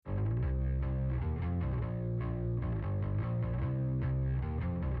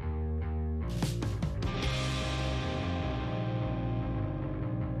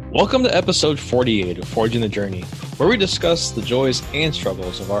Welcome to episode 48 of Forging the Journey, where we discuss the joys and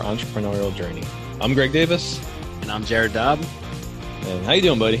struggles of our entrepreneurial journey. I'm Greg Davis. And I'm Jared Dobb. And how you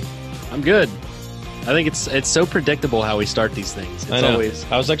doing, buddy? I'm good. I think it's so predictable how we start these things. It's I know. always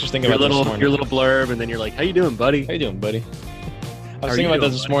I was actually thinking about this morning. Your little blurb, and then you're like, how you doing, buddy? How you doing, buddy? I was thinking about that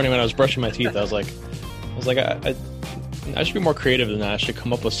this morning when I was brushing my teeth. I was like, I should be more creative than that. I should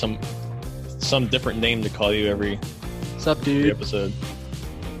come up with some different name to call you every What's up, dude? episode.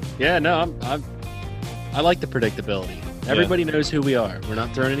 Yeah, no, I like the predictability. Everybody knows who we are. We're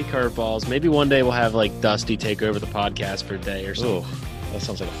not throwing any curveballs. Maybe one day we'll have like Dusty take over the podcast for a day or something. Ooh, that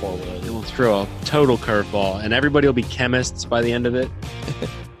sounds like a horrible idea. And we'll throw a total curveball, and everybody will be chemists by the end of it.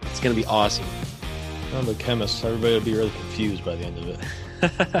 It's gonna be awesome. I'm a chemist. Everybody will be really confused by the end of it.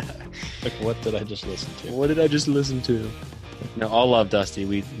 Like, what did I just listen to? What did I just listen to? No, all love Dusty.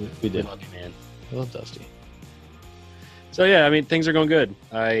 We did. love you, man. I love Dusty. So yeah, I mean, things are going good.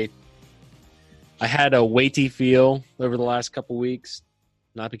 I had a weighty feel over the last couple weeks,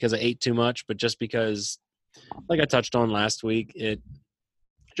 not because I ate too much, but just because, like I touched on last week,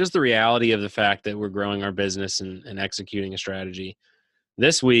 just the reality of the fact that we're growing our business and executing a strategy.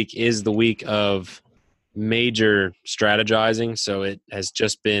 This week is the week of major strategizing. So it has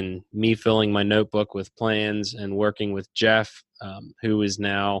just been me filling my notebook with plans and working with Jeff, who is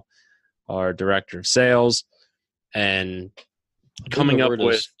now our director of sales, and coming up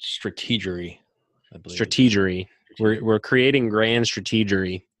with strategery. I believe. Strategery. We're creating grand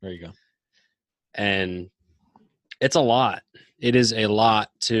strategery. There you go. And it's a lot. It is a lot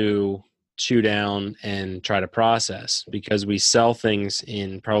to chew down and try to process because we sell things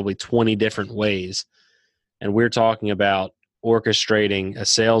in probably 20 different ways. And we're talking about orchestrating a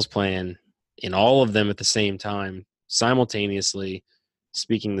sales plan in all of them at the same time, simultaneously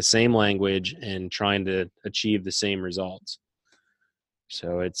speaking the same language and trying to achieve the same results.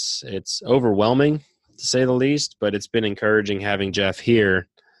 So it's overwhelming, to say the least, but it's been encouraging having Jeff here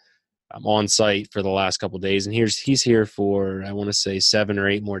on site for the last couple of days. And he's here for, I want to say, 7 or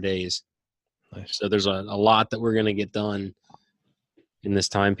 8 more days. Nice. So there's a lot that we're going to get done in this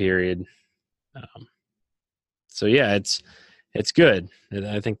time period. So yeah, it's good.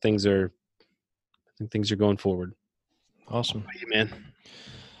 I think things are going forward. Awesome. How about you, man?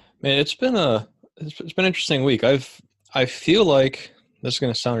 Man, it's been an interesting week. I feel like this is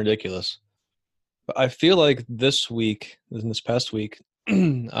going to sound ridiculous, but I feel like this past week,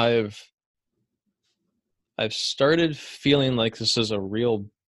 I've started feeling like this is a real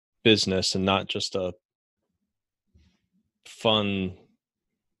business and not just a fun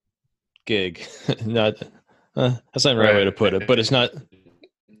gig. That's not the right way to put it, but it's not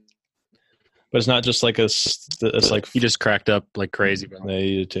just like it's like you just cracked up like crazy, bro. Yeah,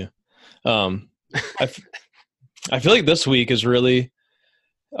 you did too. I feel like this week is really.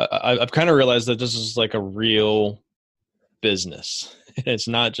 I've kind of realized that this is like a real business. It's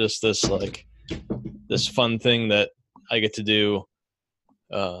not just this fun thing that I get to do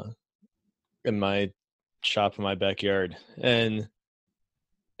in my shop in my backyard, and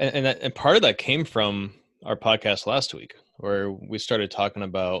part of that came from our podcast last week, where we started talking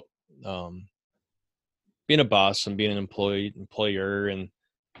about being a boss and being an employer,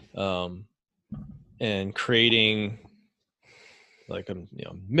 and creating like a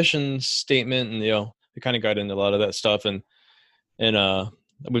mission statement, and we kind of got into a lot of that stuff, and I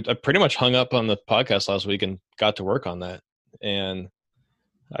pretty much hung up on the podcast last week and got to work on that, and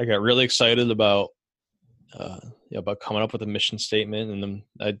I got really excited about coming up with a mission statement, and then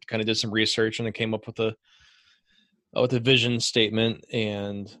I kind of did some research and I came up with a vision statement,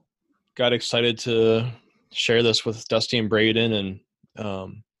 and got excited to share this with Dusty and Braden,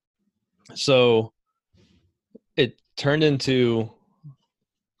 and so it turned into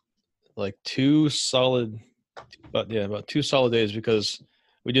like about 2 solid days, because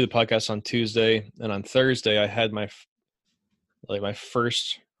we do the podcast on Tuesday, and on Thursday I had my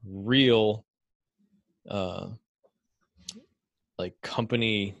first real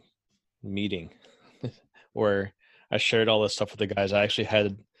company meeting where I shared all this stuff with the guys. I actually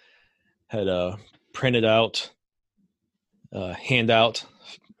had printed out handout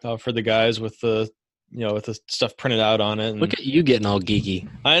for the guys with the stuff printed out on it. And look at you getting all geeky.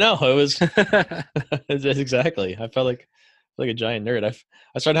 I know, it was exactly. I felt like a giant nerd.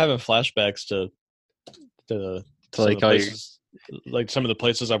 I started having flashbacks to like places, like some of the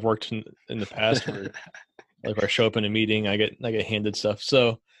places I've worked in the past, where like I show up in a meeting, I get handed stuff.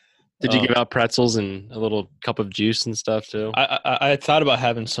 So did you give out pretzels and a little cup of juice and stuff too? I thought about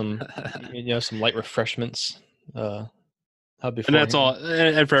having some some light refreshments. And that's all.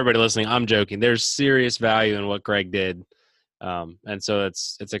 And for everybody listening, I'm joking. There's serious value in what Greg did And so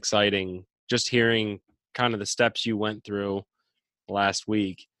it's exciting just hearing kind of the steps you went through last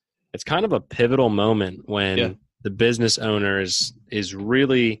week. It's kind of a pivotal moment when the business owner is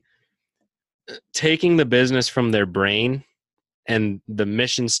really taking the business from their brain and the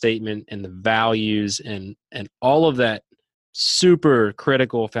mission statement and the values and all of that super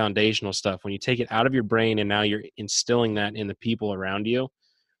critical foundational stuff. When you take it out of your brain and now you're instilling that in the people around you,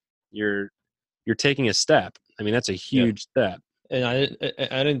 you're taking a step. I mean, that's a huge step. And I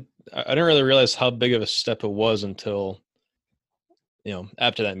didn't really realize how big of a step it was until,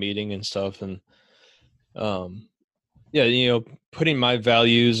 after that meeting and stuff. And, putting my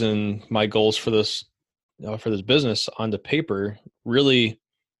values and my goals for this business onto paper really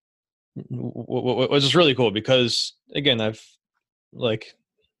was just really cool, because again, it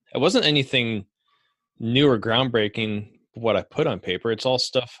wasn't anything new or groundbreaking what I put on paper. It's all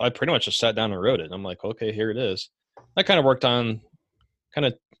stuff I pretty much just sat down and wrote it. I'm like, okay, here it is. I kind of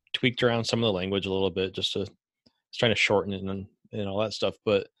tweaked around some of the language a little bit, just trying to shorten it and all that stuff.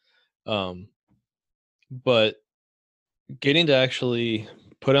 But getting to actually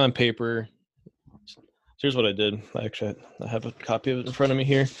put on paper. Here's what I did. Actually, I have a copy of it in front of me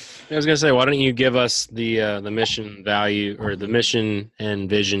here. I was gonna say, why don't you give us the mission value or the mission and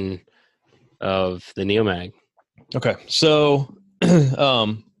vision of the Neomag? Okay, so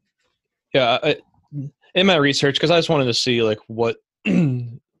in my research, because I just wanted to see like what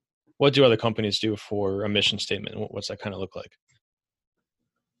do other companies do for a mission statement? What's that kind of look like?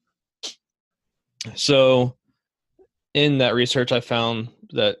 So in that research, I found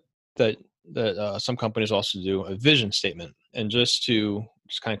that some companies also do a vision statement. And just kind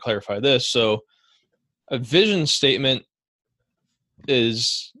of clarify this, so a vision statement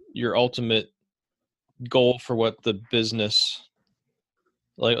is your ultimate goal for what the business,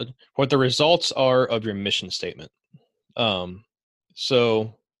 like what the results are of your mission statement.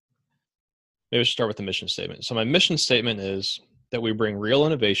 So maybe we should start with the mission statement. So my mission statement is that we bring real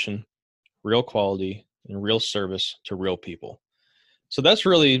innovation, real quality, and real service to real people. So that's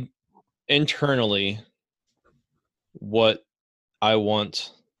really internally what I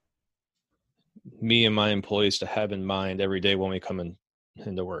want me and my employees to have in mind every day when we come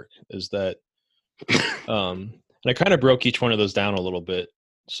into work, is that and I kind of broke each one of those down a little bit.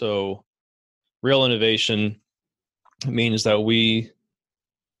 So real innovation means that we're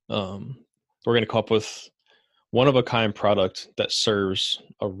going to come up with one of a kind product that serves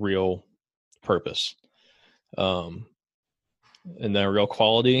a real purpose. And then real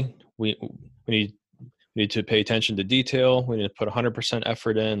quality, we need to pay attention to detail. We need to put 100%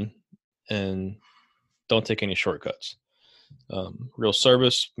 effort in and don't take any shortcuts. Real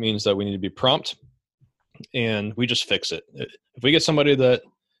service means that we need to be prompt and we just fix it. If we get somebody that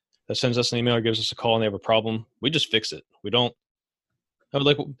sends us an email or gives us a call and they have a problem, we just fix it. We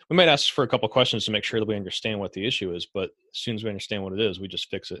might ask for a couple of questions to make sure that we understand what the issue is, but as soon as we understand what it is, we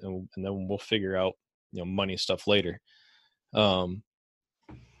just fix it, and then we'll figure out money stuff later. And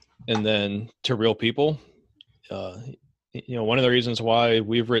then to real people, one of the reasons why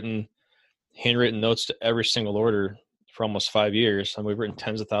we've written handwritten notes to every single order for almost 5 years, and we've written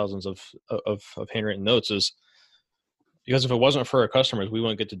tens of thousands of handwritten notes, is because if it wasn't for our customers, we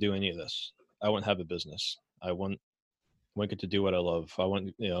wouldn't get to do any of this. I wouldn't have a business. I wouldn't get to do what I love. I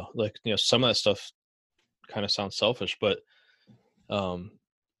wouldn't, some of that stuff kind of sounds selfish, but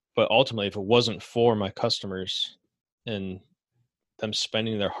ultimately, if it wasn't for my customers and them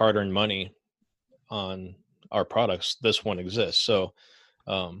spending their hard-earned money on our products, this won't exist. So,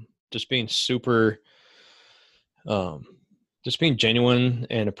 just being just being genuine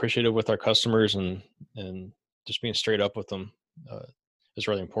and appreciative with our customers and just being straight up with them is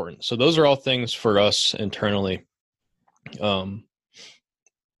really important. So those are all things for us internally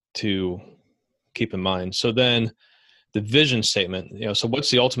to keep in mind. So then the vision statement, so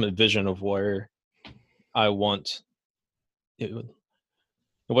what's the ultimate vision of where I want,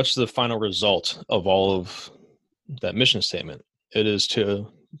 what's the final result of all of that mission statement? It is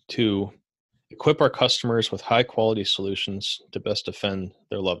to equip our customers with high quality solutions to best defend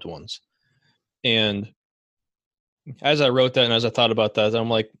their loved ones. And as I wrote that and as I thought about that, I'm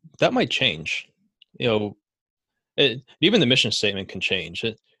like, that might change. Even the mission statement can change.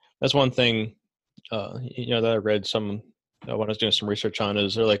 That's one thing, that I read some when I was doing some research on,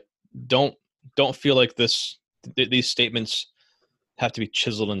 is they're like, don't feel like these statements have to be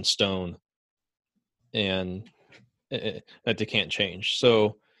chiseled in stone and that they can't change.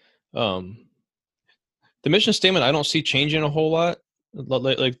 So, the mission statement, I don't see changing a whole lot.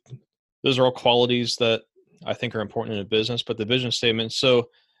 Like those are all qualities that I think are important in a business, but the vision statement. So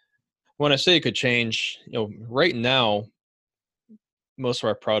when I say it could change, right now, most of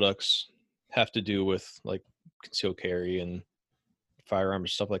our products have to do with like concealed carry and firearms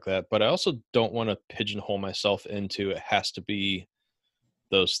and stuff like that. But I also don't want to pigeonhole myself into it has to be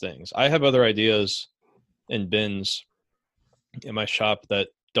those things. I have other ideas and bins in my shop that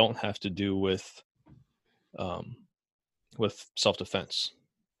don't have to do with self-defense.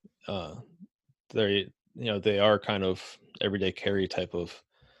 They are kind of everyday carry type of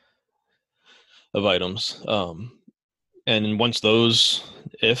items. And once those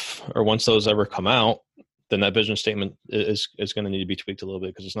ever come out, then that vision statement is going to need to be tweaked a little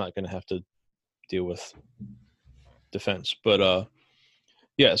bit, because it's not going to have to deal with defense. But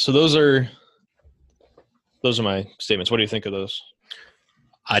yeah, so those are my statements. What do you think of those?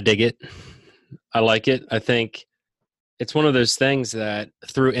 I dig it. I like it. I think it's one of those things that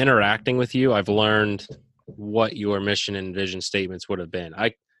through interacting with you, I've learned what your mission and vision statements would have been.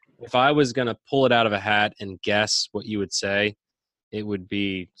 If I was going to pull it out of a hat and guess what you would say, it would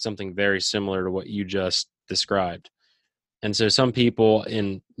be something very similar to what you just described. And so some people,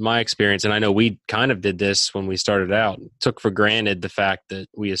 in my experience, and I know we kind of did this when we started out, took for granted the fact that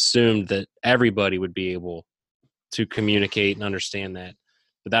we assumed that everybody would be able to communicate and understand that.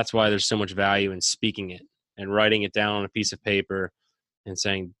 But that's why there's so much value in speaking it and writing it down on a piece of paper and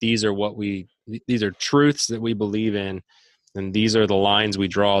saying, these are truths that we believe in, and these are the lines we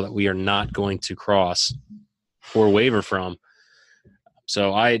draw that we are not going to cross or waver from.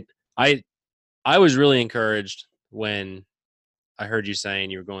 So I was really encouraged when I heard you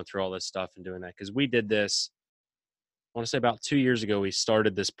saying you were going through all this stuff and doing that, because we did this, I want to say about 2 years ago, we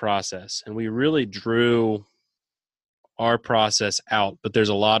started this process, and we really drew our process out. But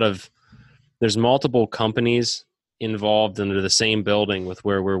there's multiple companies involved under the same building with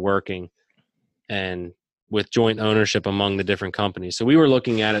where we're working, and with joint ownership among the different companies. So we were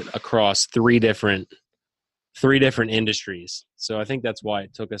looking at it across three different industries. So I think that's why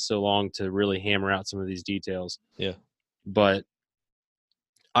it took us so long to really hammer out some of these details. Yeah. But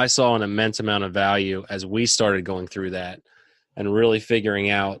I saw an immense amount of value as we started going through that and really figuring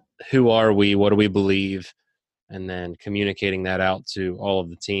out who are we, what do we believe, and then communicating that out to all of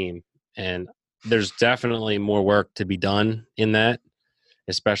the team. And there's definitely more work to be done in that,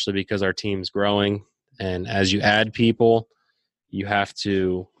 especially because our team's growing. And as you add people, you have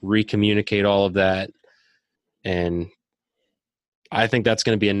to recommunicate all of that. And I think that's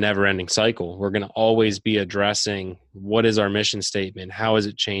going to be a never-ending cycle. We're going to always be addressing what is our mission statement, how is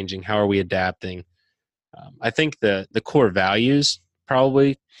it changing, how are we adapting. I think the core values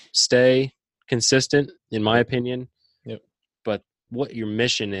probably stay consistent, in my opinion. Yep. But what your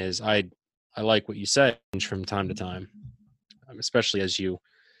mission is, I like what you said, from time to time, especially as you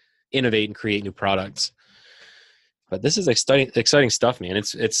innovate and create new products. But this is exciting stuff, man.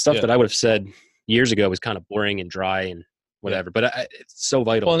 It's stuff that I would have said years ago was kind of boring and dry and whatever, but it's so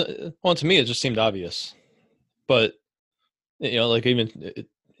vital. Well, to me, it just seemed obvious, but like even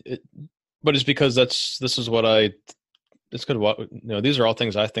but it's because this is what it's good. What, these are all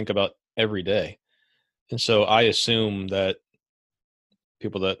things I think about every day. And so I assume that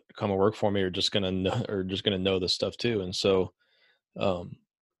people that come and work for me are just going to know this stuff too. And so, I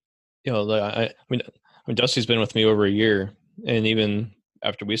mean, Dusty's been with me over a year, and even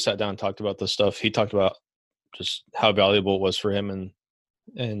after we sat down and talked about this stuff, he talked about just how valuable it was for him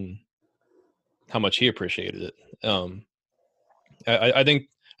and how much he appreciated it. I think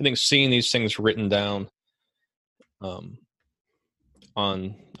seeing these things written down on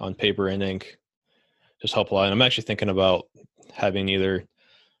paper and ink just help a lot. And I'm actually thinking about having either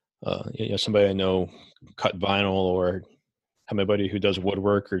somebody I know cut vinyl, or have my buddy who does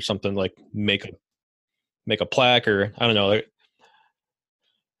woodwork or something, like make a plaque, or I don't know.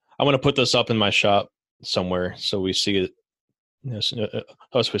 I want to put this up in my shop somewhere so we see it.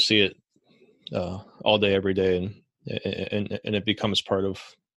 Us would see it all day, every day, and it becomes part of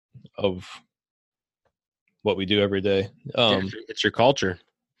what we do every day. It's your culture.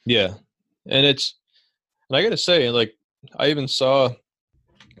 Yeah, and I gotta say, like, I even saw.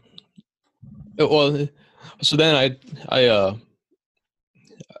 Well, so then I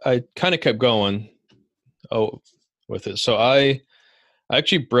kind of kept going with it. So I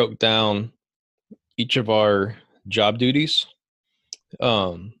actually broke down each of our job duties,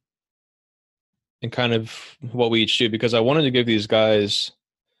 and kind of what we each do, because I wanted to give these guys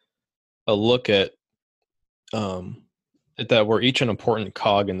a look at that we're each an important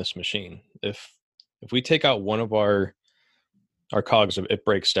cog in this machine. If we take out one of our cogs, it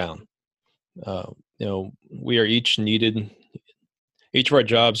breaks down. We are each needed. Each of our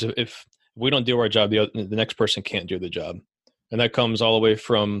jobs, if we don't do our job, the next person can't do the job. And that comes all the way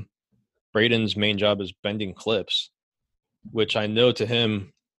from Braden's main job is bending clips. which I know to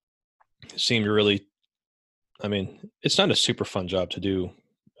him seemed really, I mean, it's not a super fun job to do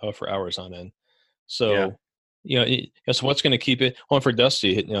for hours on end. Yeah. So, so what's going to keep it on for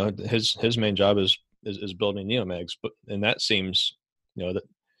Dusty? His main job is building Neomags, but and that seems, that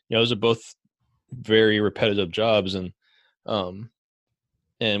those are both very repetitive jobs, and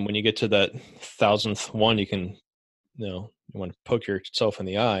when you get to that 1,000th one, you can, you want to poke yourself in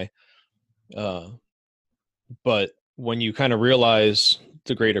the eye. But when you kind of realize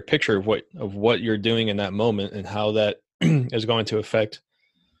the greater picture of what you're doing in that moment and how that is going to affect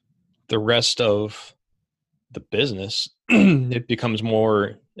the rest of the business, it becomes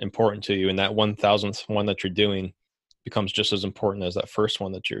more important to you. And that 1,000th one that you're doing becomes just as important as that first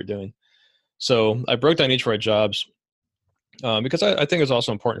one that you're doing. So I broke down each of our jobs because I think it's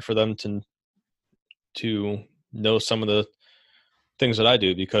also important for them to know some of the things that I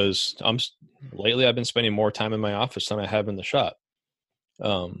do, because lately I've been spending more time in my office than I have in the shop.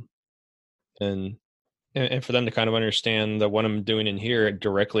 And for them to kind of understand that what I'm doing in here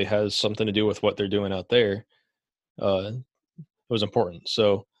directly has something to do with what they're doing out there, it was important.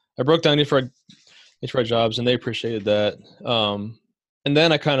 So I broke down each of our jobs, and they appreciated that. And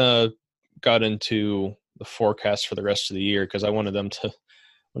then I kind of got into the forecast for the rest of the year, because I wanted them to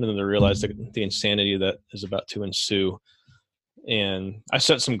realize the insanity that is about to ensue. And I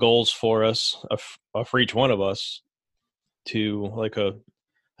set some goals for us, for each one of us, to I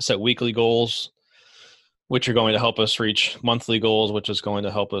set weekly goals, which are going to help us reach monthly goals, which is going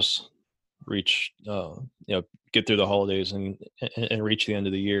to help us reach, get through the holidays and reach the end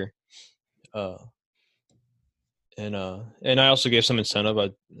of the year. And I also gave some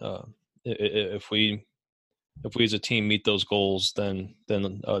incentive. If we as a team meet those goals, then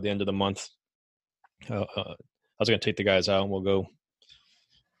the end of the month, I was going to take the guys out, and we'll go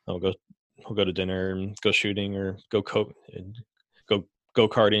to dinner and go shooting, or go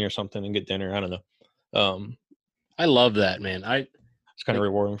karting or something and get dinner. I don't know. I love that, man. It's kind of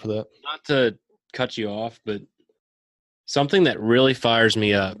rewarding for that. Not to cut you off, but something that really fires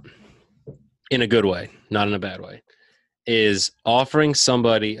me up in a good way, not in a bad way, is offering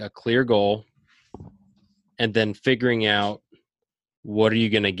somebody a clear goal and then figuring out what are you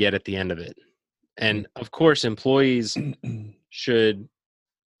going to get at the end of it. And of course, employees should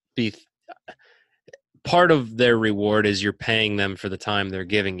be part of their reward is you're paying them for the time they're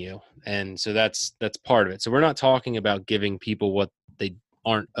giving you. And so that's part of it. So we're not talking about giving people what they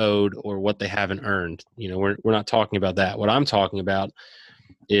aren't owed or what they haven't earned. We're not talking about that. What I'm talking about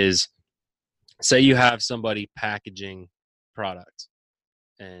is, say you have somebody packaging products,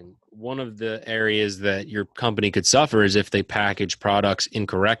 and one of the areas that your company could suffer is if they package products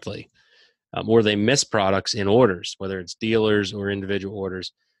incorrectly, or they miss products in orders, whether it's dealers or individual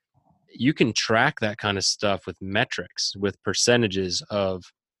orders. You can track that kind of stuff with metrics, with percentages of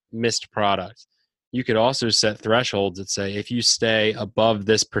missed products. You could also set thresholds that say, if you stay above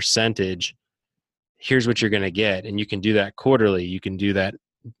this percentage, here's what you're going to get. And you can do that quarterly. You can do that,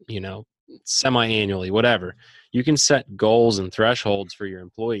 semi-annually, whatever. You can set goals and thresholds for your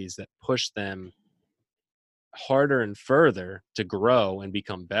employees that push them harder and further to grow and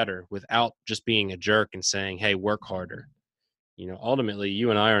become better, without just being a jerk and saying, hey, work harder. Ultimately, you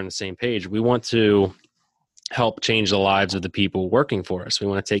and I are on the same page. We want to help change the lives of the people working for us. We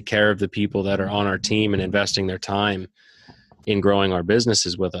want to take care of the people that are on our team and investing their time in growing our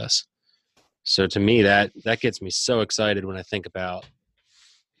businesses with us. So to me, that gets me so excited when I think about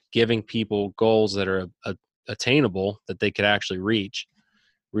giving people goals that are attainable, that they could actually reach,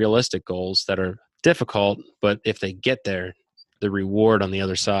 realistic goals that are difficult, but if they get there, the reward on the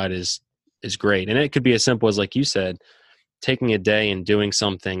other side is great. And it could be as simple as, like you said, taking a day and doing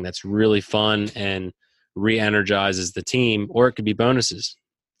something that's really fun and re-energizes the team, or it could be bonuses.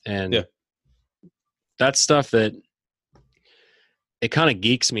 And that's stuff that it kind of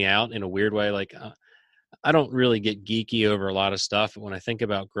geeks me out in a weird way. Like, I don't really get geeky over a lot of stuff. But when I think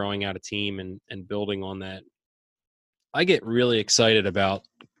about growing out a team and building on that, I get really excited about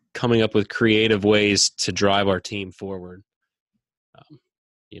coming up with creative ways to drive our team forward.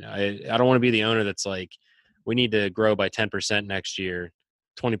 I don't want to be the owner that's like, we need to grow by 10% next year,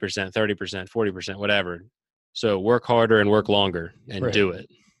 20%, 30%, 40%, whatever. So work harder and work longer and do it.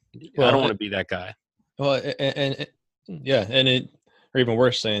 Well, I don't want to be that guy. Well, and or even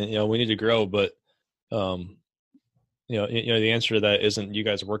worse, saying, we need to grow, but the answer to that isn't you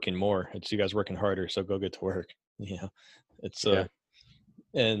guys working more. It's you guys working harder. So go get to work. It's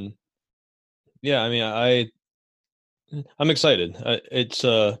and I mean, I'm excited. It's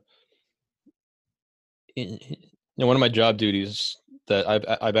one of my job duties that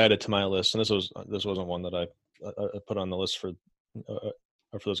I've added to my list, and this wasn't one that I I put on the list for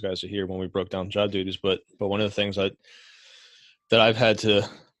those guys to hear when we broke down job duties. But one of the things that I've had to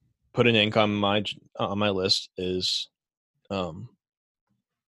put in ink on my list is,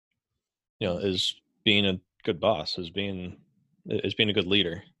 is being a good boss, is being a good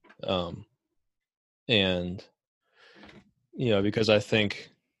leader, and because I think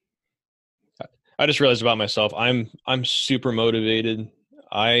I just realized about myself, I'm super motivated.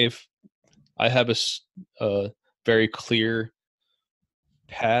 I have a very clear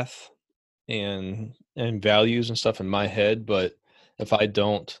path and values and stuff in my head, but if I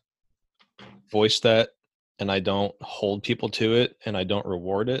don't voice that and I don't hold people to it and I don't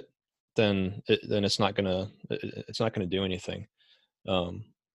reward it, then it's not gonna do anything.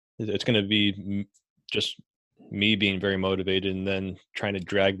 It's gonna be just me being very motivated and then trying to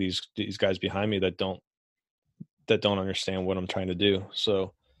drag these guys behind me that don't understand what I'm trying to do.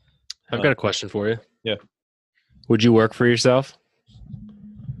 So I've got a question for you. Yeah. Would you work for yourself?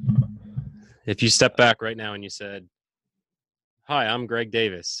 If you step back right now and you said, "Hi, I'm Greg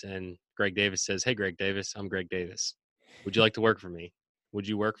Davis," and Greg Davis says, "Hey, Greg Davis, I'm Greg Davis. Would you like to work for me?" Would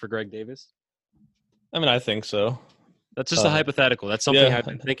you work for Greg Davis? I mean, I think so. That's just a hypothetical. That's something I've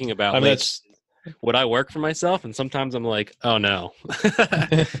been thinking about. I mean, would I work for myself? And sometimes I'm like, oh no,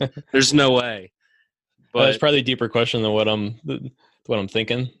 there's no way. But it's probably a deeper question than what I'm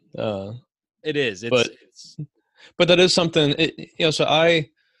thinking. It is. But that is something. So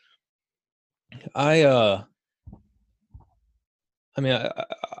I've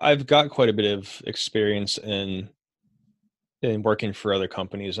got quite a bit of experience in working for other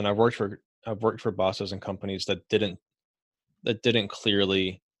companies, and I've worked for bosses and companies that didn't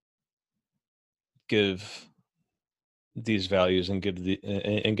clearly give these values and give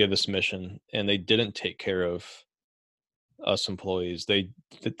this mission, and they didn't take care of us employees. They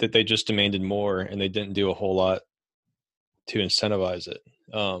just demanded more, and they didn't do a whole lot to incentivize it.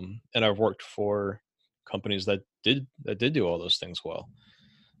 And I've worked for companies that did do all those things well.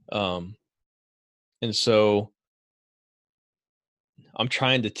 And so I'm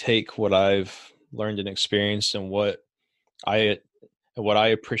trying to take what I've learned and experienced and what I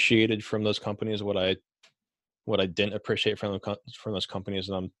appreciated from those companies, what I didn't appreciate from those companies,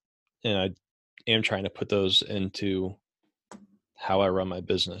 and I am trying to put those into how I run my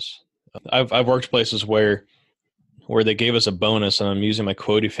business. I've worked places where they gave us a bonus, and I'm using my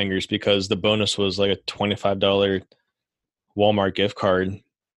quotey fingers because the bonus was like a $25 Walmart gift card,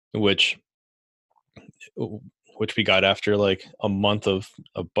 which we got after like a month of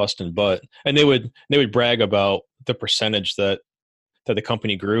busting butt. And they would brag about the percentage that the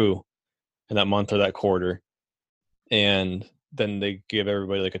company grew in that month or that quarter. And then they give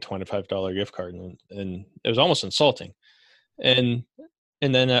everybody like a $25 gift card, and it was almost insulting. And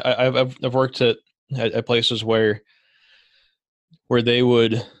then I've worked at places where they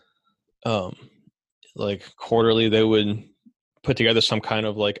would, like quarterly, they would put together some kind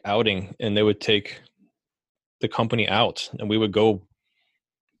of like outing, and they would take the company out, and we would go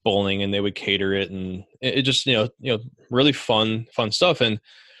bowling, and they would cater it, and it just really fun stuff.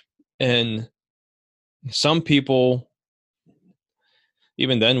 And some people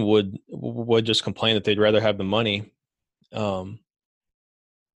even then would just complain that they'd rather have the money.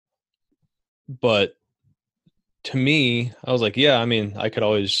 But to me, I was like, yeah, I mean, I can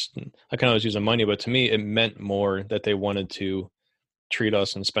always use the money, but to me, it meant more that they wanted to treat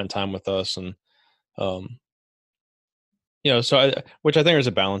us and spend time with us. And, so which I think there's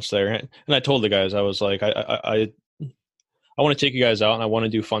a balance there. And I told the guys, I was like, I want to take you guys out, and I want to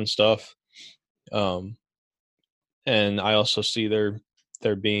do fun stuff. And I also see there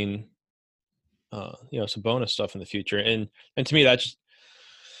being, some bonus stuff in the future. And to me, that's,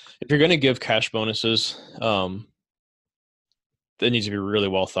 if you're going to give cash bonuses, that needs to be really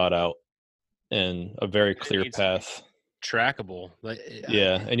well thought out and a very clear path. Trackable.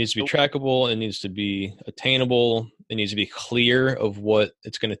 It needs to be trackable. It needs to be attainable. It needs to be clear of what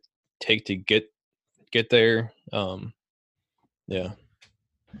it's going to take to get there. Yeah.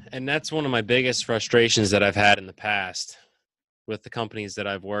 And that's one of my biggest frustrations that I've had in the past with the companies that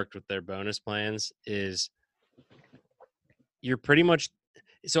I've worked with their bonus plans is you're pretty much,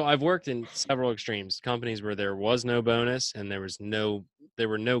 so I've worked in several extremes, companies where there was no bonus and there were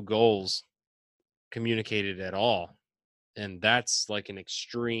no goals communicated at all. And that's like an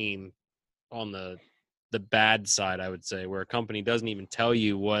extreme on the bad side, I would say, where a company doesn't even tell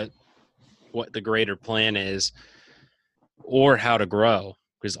you what the greater plan is or how to grow.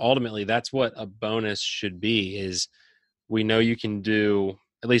 Because ultimately that's what a bonus should be, is we know you can do,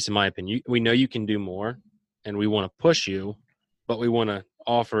 at least in my opinion, we know you can do more, and we want to push you, but we want to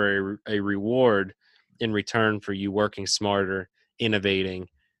offer a reward in return for you working smarter, innovating,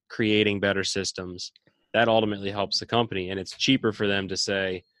 creating better systems. That ultimately helps the company. And it's cheaper for them to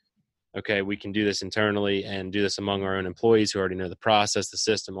say, okay, we can do this internally and do this among our own employees who already know the process, the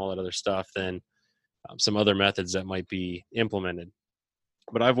system, all that other stuff, than some other methods that might be implemented.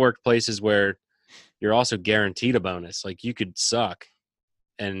 But I've worked places where you're also guaranteed a bonus. Like you could suck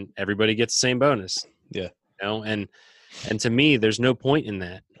and everybody gets the same bonus. Yeah. You know, and to me, there's no point in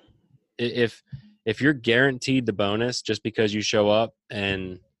that. If you're guaranteed the bonus just because you show up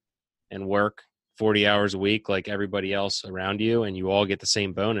and work 40 hours a week like everybody else around you and you all get the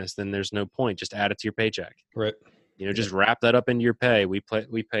same bonus, then there's no point. Just add it to your paycheck. Right. You know, just wrap that up into your pay. We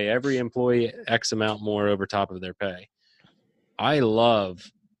pay every employee X amount more over top of their pay. I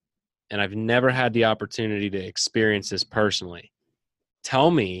love, and I've never had the opportunity to experience this personally.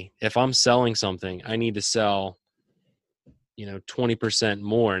 Tell me if I'm selling something, I need to sell, 20%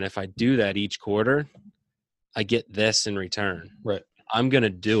 more. And if I do that each quarter, I get this in return. Right. I'm going to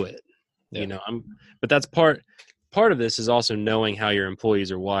do it. Yeah. But that's part of this is also knowing how your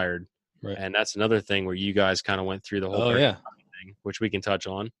employees are wired. Right. And that's another thing where you guys kind of went through the whole thing, which we can touch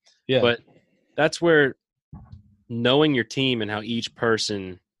on. Yeah. But that's where knowing your team and how each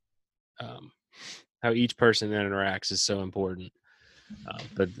person interacts is so important.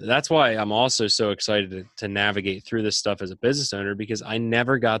 But that's why I'm also so excited to navigate through this stuff as a business owner, because I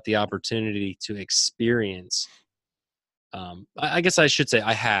never got the opportunity to experience. I guess I should say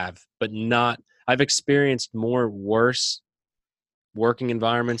I have, but not. I've experienced more worse working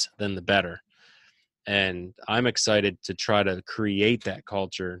environments than the better. And I'm excited to try to create that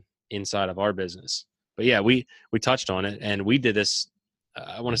culture inside of our business. But yeah, we touched on it, and we did this,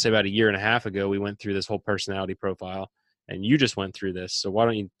 I want to say about a year and a half ago. We went through this whole personality profile, and you just went through this. So why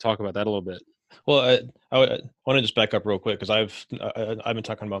don't you talk about that a little bit? Well, I want to just back up real quick, because I've been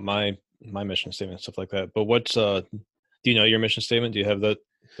talking about my mission statement and stuff like that. But what's do you know your mission statement? Do you have that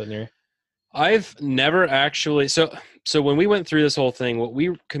near you? I've never actually. So when we went through this whole thing, what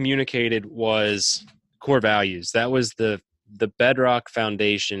we communicated was core values. That was the bedrock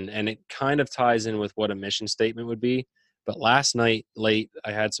foundation, and it kind of ties in with what a mission statement would be. But last night late,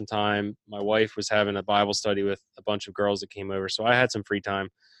 I had some time. My wife was having a Bible study with a bunch of girls that came over, so I had some free time.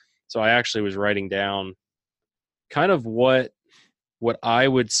 So I actually was writing down kind of what I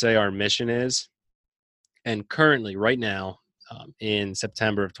would say our mission is. And currently, right now, in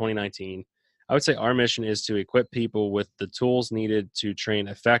September of 2019, I would say our mission is to equip people with the tools needed to train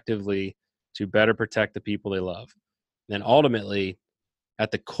effectively to better protect the people they love. And ultimately,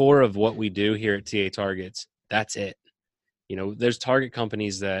 at the core of what we do here at TA Targets, that's it. There's target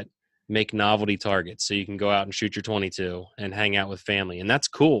companies that make novelty targets, so you can go out and shoot your 22 and hang out with family, and that's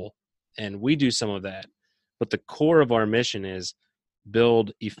cool. And we do some of that. But the core of our mission is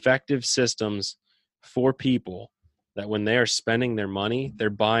build effective systems for people that when they are spending their money, they're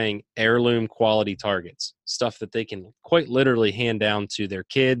buying heirloom quality targets, stuff that they can quite literally hand down to their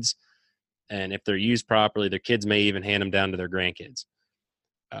kids. And if they're used properly, their kids may even hand them down to their grandkids.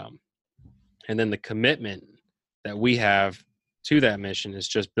 And then the commitment that we have to that mission is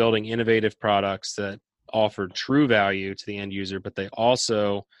just building innovative products that offer true value to the end user, but they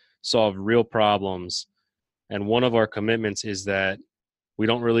also solve real problems. And one of our commitments is that we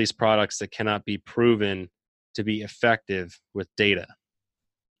don't release products that cannot be proven to be effective with data.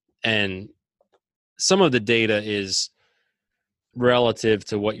 And some of the data is relative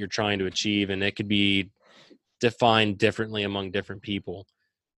to what you're trying to achieve, and it could be defined differently among different people.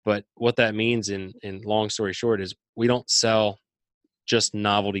 But what that means in long story short is we don't sell just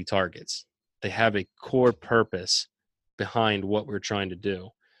novelty targets. They have a core purpose behind what we're trying to do.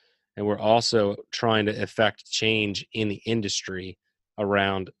 And we're also trying to effect change in the industry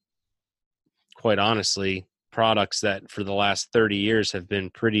around, quite honestly, products that for the last 30 years have been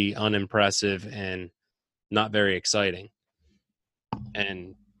pretty unimpressive and not very exciting.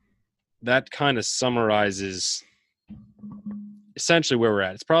 And that kind of summarizes essentially where we're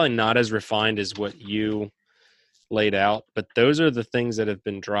at. It's probably not as refined as what you laid out, but those are the things that have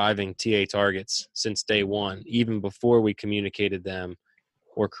been driving TA Targets since day one, even before we communicated them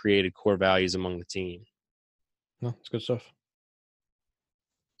or created core values among the team. No, it's good stuff.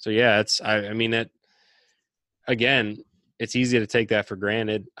 So yeah, again, it's easy to take that for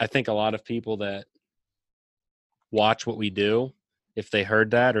granted. I think a lot of people that watch what we do, if they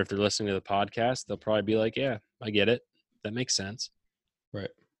heard that or if they're listening to the podcast, they'll probably be like, yeah, I get it. That makes sense.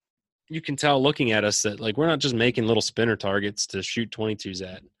 Right. You can tell looking at us that like we're not just making little spinner targets to shoot 22s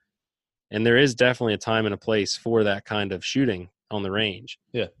at. And there is definitely a time and a place for that kind of shooting on the range.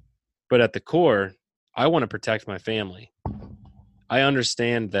 Yeah. But at the core, I want to protect my family. I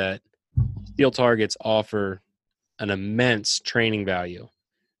understand that Steel targets offer an immense training value.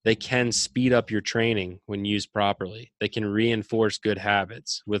 They can speed up your training when used properly. They can reinforce good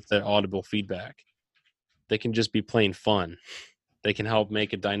habits with the audible feedback. They can just be plain fun. They can help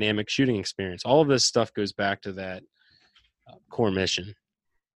make a dynamic shooting experience. All of this stuff goes back to that core mission.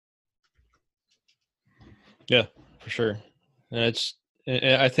 Yeah, for sure. And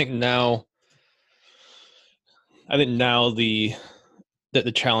I think now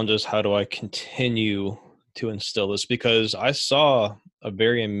the challenge is, how do I continue to instill this? Because I saw a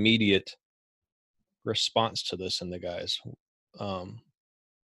very immediate response to this in the guys.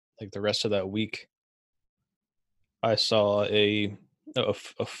 Like the rest of that week, I saw a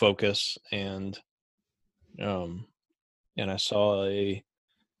focus, and I saw a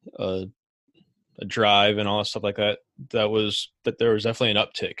drive and all that stuff like that. There was definitely an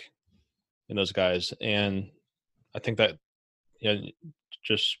uptick in those guys, and I think that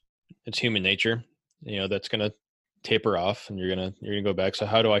just it's human nature. That's gonna taper off, and you're gonna go back. So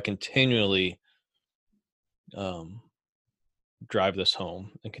how do I continually drive this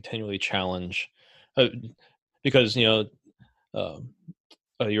home and continually challenge? Because you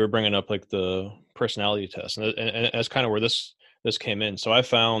were bringing up like the personality test, and that's kind of where this came in. So I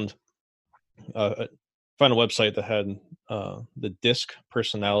found a website that had the DISC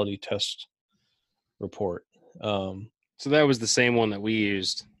personality test report. So that was the same one that we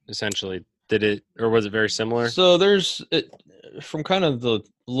used, essentially. Did it, or was it very similar? So from kind of the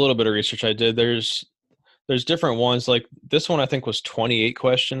little bit of research I did, there's different ones. Like this one I think was 28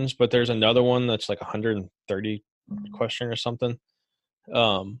 questions, but there's another one that's like 130 question or something.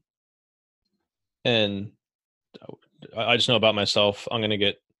 And I just know about myself, I'm going to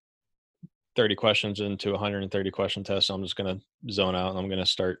get 30 questions into a 130 question test. So I'm just going to zone out, and I'm going to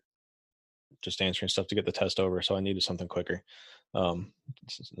start just answering stuff to get the test over. So I needed something quicker.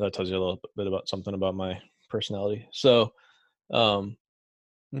 That tells you a little bit about something about my personality. So, I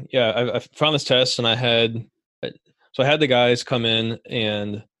found this test, and I had the guys come in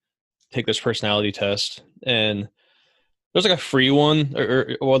and take this personality test, and there's like a free one,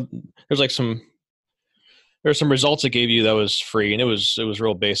 or there's some results it gave you that was free, and it was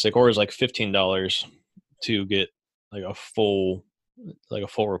real basic, or it was like $15 to get like a full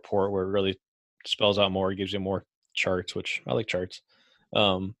report where it really spells out more. It gives you more charts, which I like charts.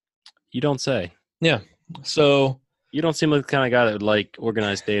 You don't say. Yeah. So you don't seem like the kind of guy that would like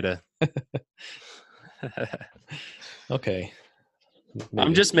organized data. Okay. Maybe.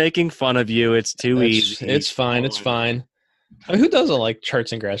 I'm just making fun of you. It's too easy. It's fine. It's fine. I mean, who doesn't like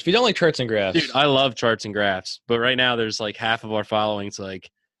charts and graphs? If you don't like charts and graphs, dude, I love charts and graphs. But right now, there's like half of our following's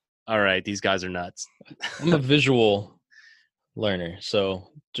like, all right, these guys are nuts. I'm a visual learner, so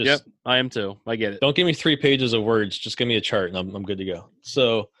just. Yep, I am too. I get it. Don't give me 3 pages of words. Just give me a chart, and I'm good to go.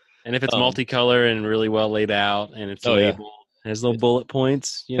 So. And if it's multicolor and really well laid out, and it's labeled, has little bullet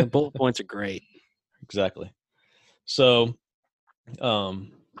points. Bullet points are great. Exactly. So,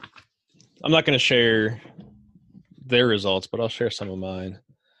 I'm not going to share their results, but I'll share some of mine.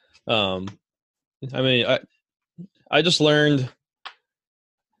 I just learned.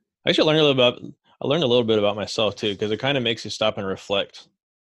 I actually learned I learned a little bit about myself too, because it kind of makes you stop and reflect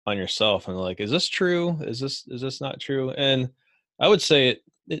on yourself and like, is this true? Is this not true? And I would say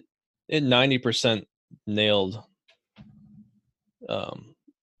it 90% nailed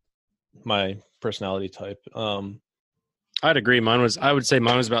my personality type. I'd agree. I would say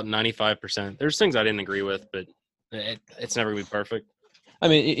mine was about 95%. There's things I didn't agree with, but it's never going to be perfect. I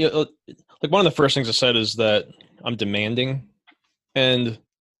mean, like one of the first things I said is that I'm demanding, and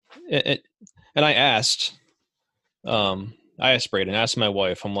I asked Braden, asked my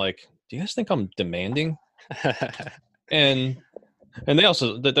wife, I'm like, do you guys think I'm demanding? and they all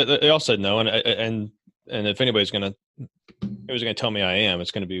said no, and if anybody's gonna tell me I am,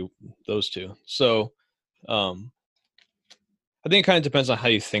 it's gonna be those two. So, I think it kind of depends on how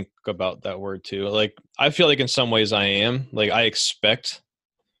you think about that word too. Like, I feel like in some ways I am. Like, I've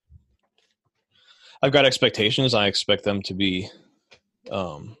got expectations. I expect them to be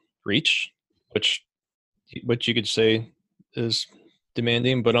reached, which you could say is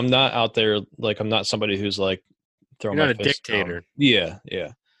demanding, but I'm not out there. Like, I'm not somebody who's like throwing You're my not a fist dictator. down.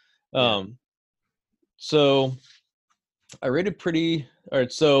 Yeah. So I rated pretty. All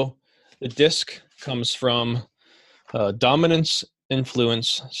right. So the DISC comes from dominance,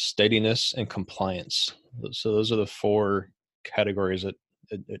 influence, steadiness, and compliance. So those are the 4 categories that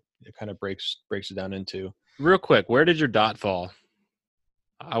it kind of breaks it down into. Real quick, where did your dot fall?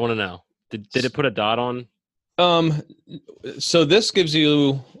 I want to know. Did it put a dot on? So this gives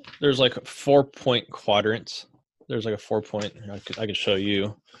you, there's like 4-point quadrants. There's like a 4-point, I could show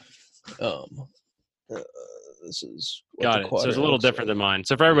you. Um, uh, this is what Got the it. So it's a quadrant little looks different like. than mine.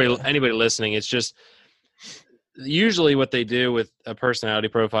 So for anybody listening, it's just usually what they do with a personality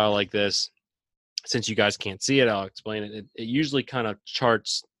profile like this. Since you guys can't see it, I'll explain it. It usually kind of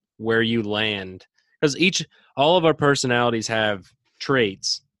charts where you land because all of our personalities have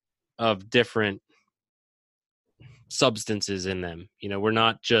traits of different substances in them. We're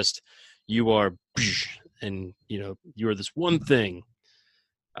not just you are and you are this one thing.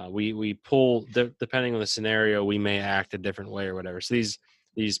 We pull depending on the scenario, we may act a different way or whatever. So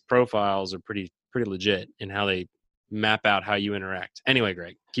these profiles are pretty legit in how they map out how you interact. Anyway,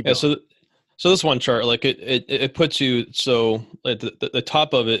 Greg, keep Yeah. going. So this one chart, like it puts you, so at the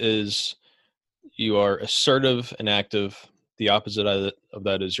top of it is you are assertive and active. The opposite of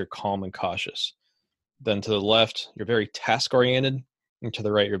that is you're calm and cautious. Then to the left, you're very task oriented, and to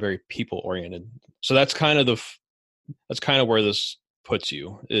the right, you're very people oriented. So that's kind of where this puts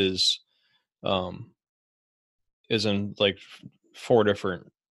you is in like 4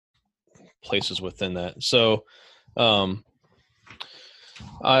 different places within that. So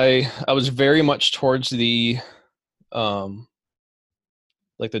I was very much towards the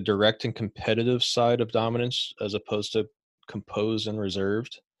like the direct and competitive side of dominance as opposed to composed and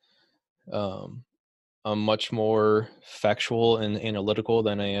reserved. I'm much more factual and analytical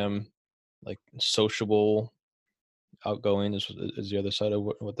than I am like sociable. Outgoing is the other side of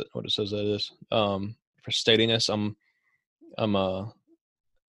what it says that is. For steadiness, I'm uh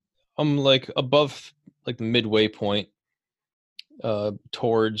I'm like above like the midway point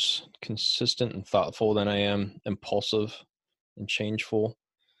towards consistent and thoughtful than I am impulsive and changeful.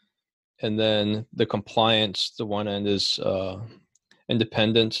 And then the compliance, the one end is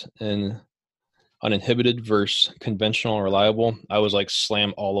independent and uninhibited versus conventional and reliable. I was like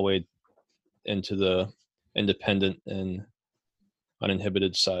slam all the way into the independent and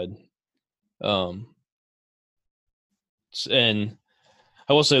uninhibited side. And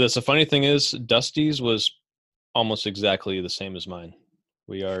I will say this: the funny thing is, Dusty's was almost exactly the same as mine.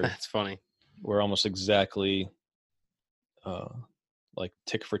 That's funny. We're almost exactly like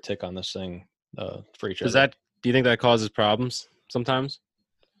tick for tick on this thing for each other. Do you think that causes problems sometimes?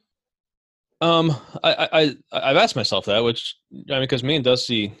 I've asked myself that, which I mean, because me and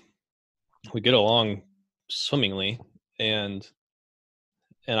Dusty, we get along swimmingly, and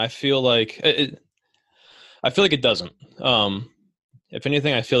I feel like it doesn't. If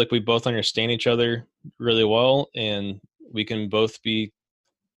anything, I feel like we both understand each other really well, and we can both be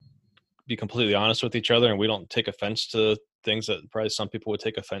completely honest with each other, and we don't take offense to things that probably some people would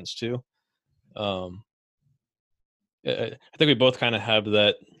take offense to. I think we both kind of have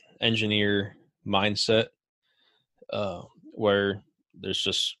that engineer mindset where there's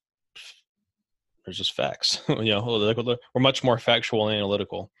just facts. We're much more factual and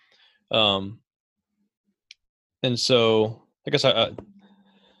analytical. And so I guess I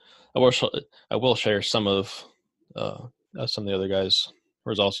will share some of the other guys'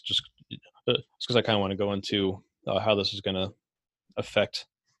 results just because I kind of want to go into how this is going to affect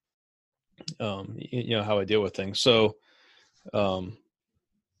how I deal with things. So one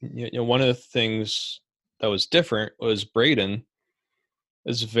of the things that was different was Braden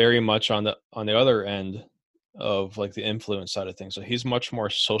is very much on the other end of like the influence side of things. So he's much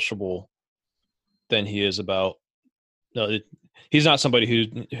more sociable than he is about. He's not somebody who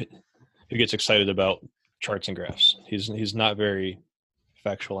gets excited about charts and graphs. He's not very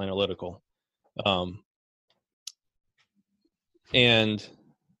factual analytical. And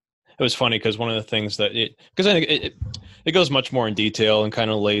it was funny because one of the things that because I think it goes much more in detail and kind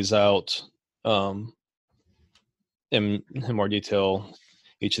of lays out in more detail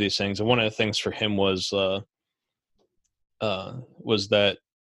each of these things. And one of the things for him was that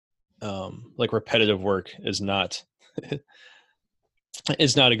like repetitive work is not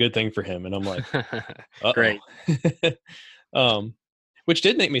a good thing for him. And I'm like, Great. Which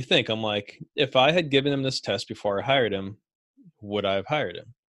did make me think. I'm like, if I had given him this test before I hired him, would I have hired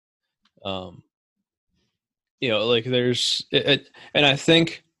him? Like there's it, and I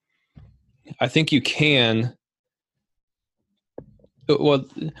think you can. Well,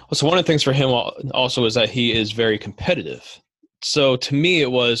 so one of the things for him also is that he is very competitive. So to me,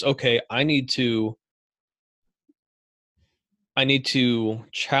 it was okay. I need to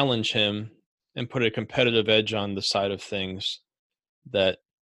challenge him and put a competitive edge on the side of things that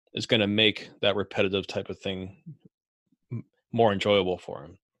is going to make that repetitive type of thing more enjoyable for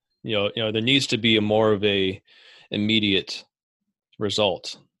him. There needs to be more of a immediate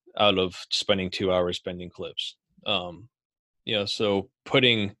result out of spending 2 hours bending clips. So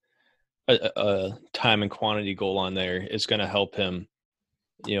putting a time and quantity goal on there is going to help him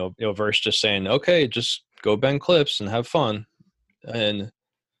versus just saying, okay, just go bend clips and have fun. And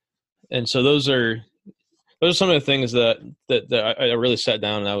so those are some of the things that I really sat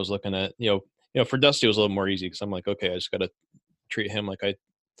down and I was looking at. For Dusty it was a little more easy because I'm like, okay, I just got to treat him like I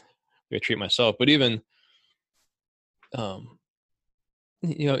treat myself. But even but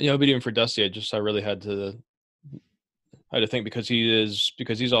even for Dusty, I really had to think because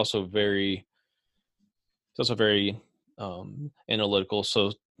he's also very analytical.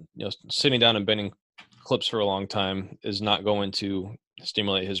 So sitting down and bending clips for a long time is not going to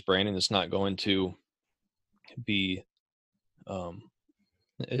stimulate his brain, and it's not going to be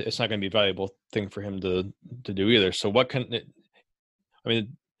it's not going to be a valuable thing for him to do either. So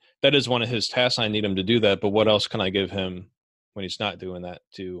that is one of his tasks. I need him to do that, but what else can I give him when he's not doing that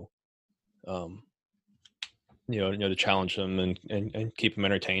to to challenge him and keep him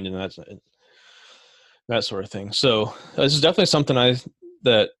entertained and that sort of thing. So this is definitely something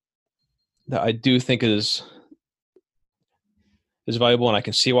that I do think is valuable, and I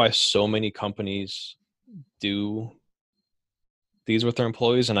can see why so many companies do these with their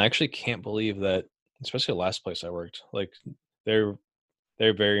employees. And I actually can't believe that, especially the last place I worked, like they're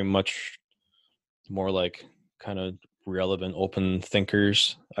very much more like kind of relevant, open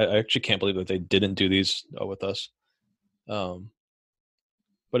thinkers. I actually can't believe that they didn't do these with us. But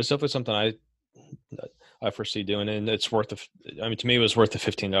it's definitely something I foresee doing, and it's worth to me, it was worth the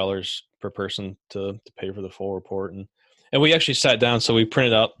 $15 per person to pay for the full report. And we actually sat down, so we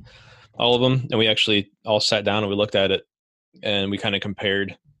printed out all of them, and we actually all sat down and we looked at it, and we kind of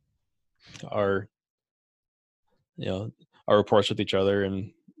compared our reports with each other,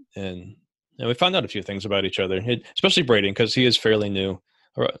 and we found out a few things about each other, especially Braden, because he is fairly new.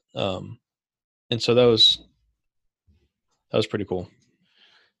 And so that was pretty cool.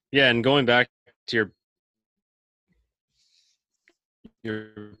 Yeah, and going back to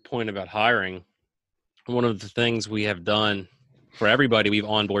your point about hiring, one of the things we have done for everybody we've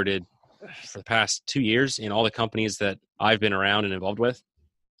onboarded for the past 2 years in all the companies that I've been around and involved with,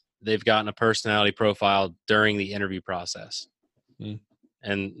 they've gotten a personality profile during the interview process.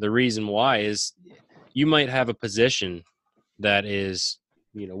 And the reason why is you might have a position that is,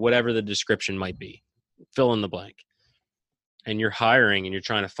 whatever the description might be, fill in the blank. And you're hiring and you're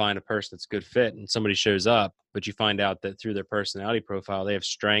trying to find a person that's a good fit, and somebody shows up, but you find out that through their personality profile, they have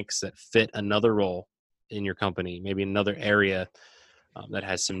strengths that fit another role in your company, maybe another area that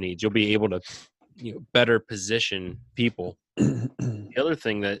has some needs. You'll be able to better position people. The other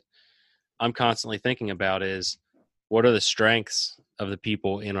thing that I'm constantly thinking about is, what are the strengths of the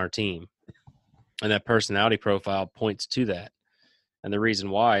people in our team? And that personality profile points to that. And the reason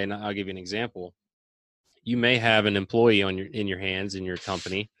why, and I'll give you an example. You may have an employee in your hands in your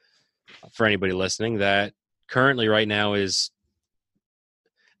company, for anybody listening, that currently right now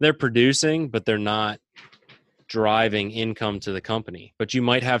they're producing, but they're not driving income to the company. But you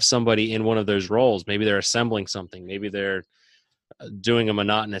might have somebody in one of those roles. Maybe they're assembling something. Maybe they're doing a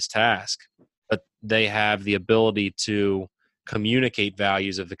monotonous task, but they have the ability to communicate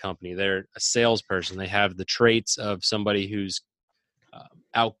values of the company. They're a salesperson. They have the traits of somebody who's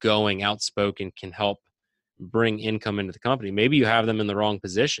outgoing, outspoken, can help bring income into the company. Maybe you have them in the wrong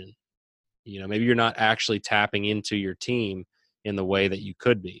position. Maybe you're not actually tapping into your team in the way that you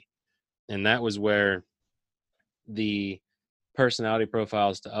could be. And that was where the personality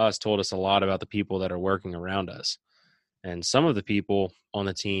profiles to us told us a lot about the people that are working around us. And some of the people on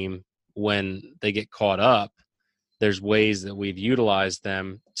the team, when they get caught up, there's ways that we've utilized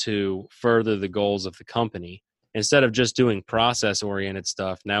them to further the goals of the company. Instead of just doing process-oriented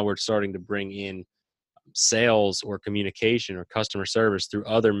stuff, now we're starting to bring in sales or communication or customer service through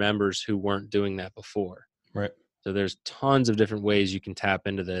other members who weren't doing that before. Right. So there's tons of different ways you can tap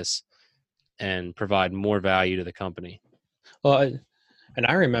into this and provide more value to the company. Well,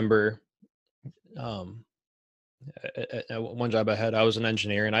 I remember at one job I had, I was an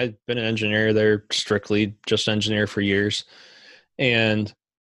engineer, and I'd been an engineer there, strictly just engineer for years. And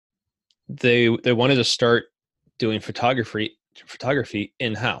they wanted to start doing photography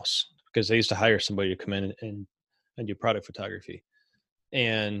in-house, because they used to hire somebody to come in and do product photography.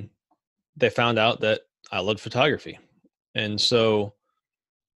 And they found out that I loved photography. And so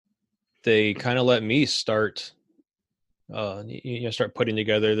they kind of let me start putting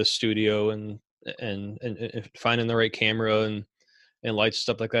together the studio and finding the right camera and lights,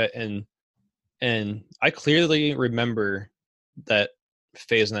 stuff like that. And I clearly remember that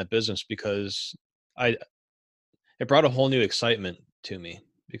phase in that business, because it brought a whole new excitement to me,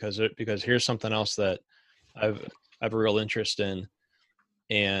 because here's something else that I've a real interest in,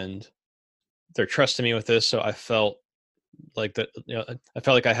 and they're trusting me with this. So I felt like that, I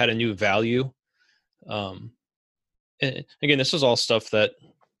felt like I had a new value. And again, this is all stuff that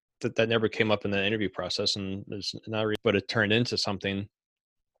never came up in the interview process, and there's not but it turned into something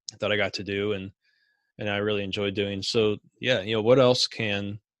that I got to do, and I really enjoyed doing. So yeah, what else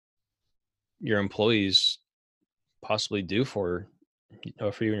can your employees possibly do for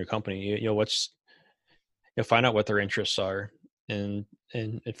for you and your company? What's, find out what their interests are, and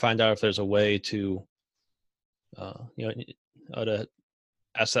find out if there's a way to to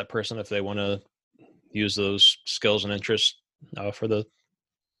ask that person if they want to use those skills and interests for the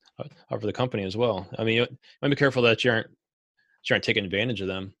company as well. I mean, you might be careful that you aren't taking advantage of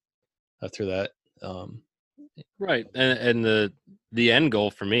them through that. Right. And the end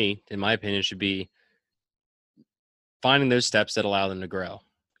goal for me, in my opinion, should be finding those steps that allow them to grow.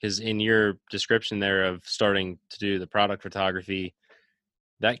 Because in your description there of starting to do the product photography,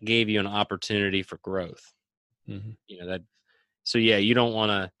 that gave you an opportunity for growth. Mm-hmm. So yeah, you don't want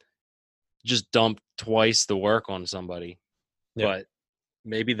to just dump twice the work on somebody, but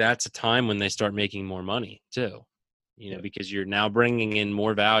maybe that's a time when they start making more money too, because you're now bringing in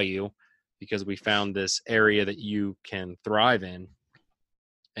more value because we found this area that you can thrive in.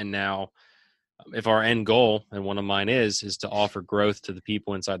 And now if our end goal, and one of mine is to offer growth to the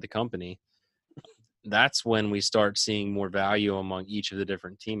people inside the company, that's when we start seeing more value among each of the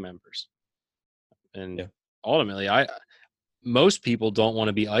different team members. And ultimately, most people don't want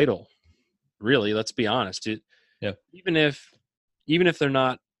to be idle. Really, let's be honest. Even if they're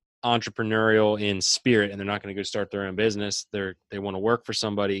not entrepreneurial in spirit and they're not going to go start their own business, they want to work for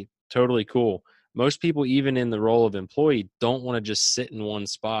somebody, totally cool. Most people, even in the role of employee, don't want to just sit in one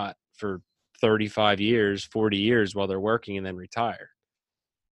spot for 35 years, 40 years while they're working and then retire.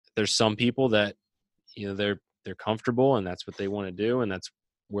 There's some people that, they're comfortable and that's what they want to do and that's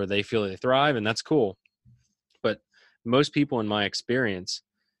where they feel they thrive, and that's cool. But most people, in my experience,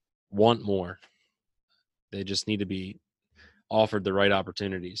 want more. They just need to be offered the right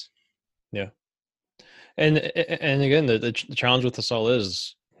opportunities. Yeah. And again, the challenge with this all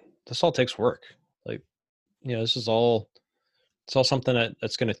is this all takes work. Like, this is all, it's all something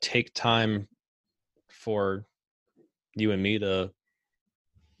that's going to take time for you and me to,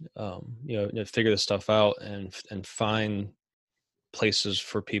 figure this stuff out and find places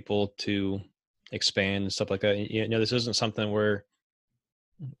for people to expand and stuff like that. This isn't something where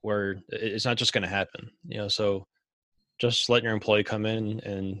it's not just going to happen, so just letting your employee come in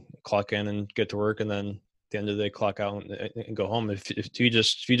and clock in and get to work, and then at the end of the day clock out and go home. If you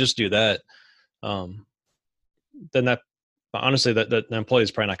just do that, then that honestly that the employee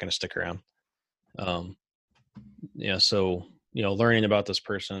is probably not going to stick around. So learning about this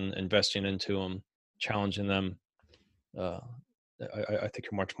person, investing into them, challenging them, I think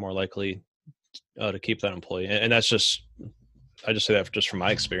you're much more likely to keep that employee. And that's just, I just say that just from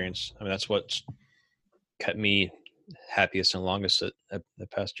my experience. I mean, that's what's kept me happiest and longest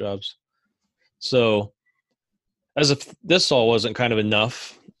at past jobs. So as if this all wasn't kind of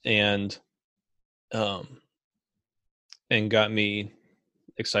enough and got me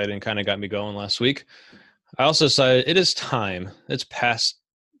excited and kind of got me going last week, I also decided it is time. It's past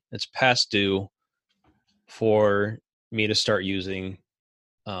due for me to start using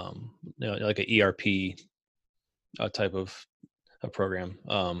like an ERP type of a program.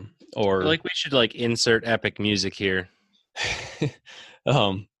 Or like we should insert epic music here.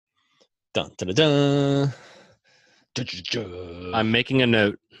 Dun, dun, dun, dun. I'm making a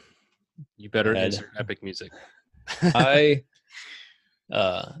note. You better insert epic music. I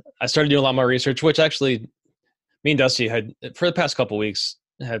started doing a lot more research, which actually me and Dusty had for the past couple of weeks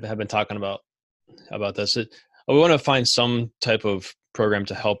have been talking about this. We want to find some type of program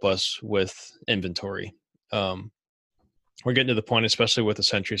to help us with inventory. We're getting to the point, especially with the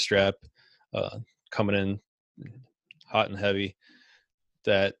Century Strap coming in hot and heavy,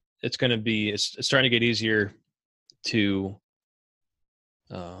 that it's starting to get easier to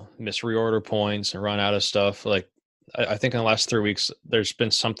miss reorder points and run out of stuff. Like I think in the last 3 weeks, there's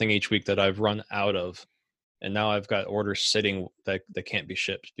been something each week that I've run out of, and now I've got orders sitting that can't be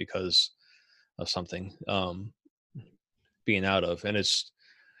shipped because of something being out of. And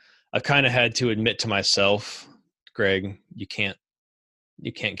I've kind of had to admit to myself, Greg, you can't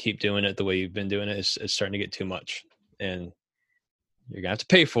keep doing it the way you've been doing it. It's starting to get too much, and you're gonna have to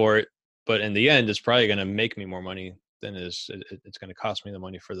pay for it. But in the end, it's probably gonna make me more money than it's going to cost me the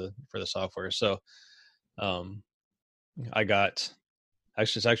money for the software. So, I got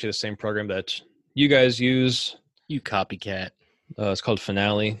it's actually the same program that you guys use. You copycat. It's called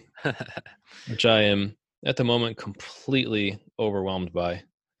Finale, which I am at the moment completely overwhelmed by.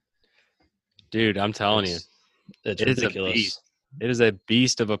 Dude, I'm telling you. It's It is a ridiculous. beast. It is a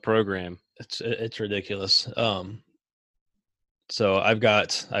beast of a program. It's ridiculous. So I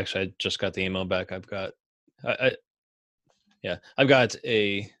just got the email back. I I've got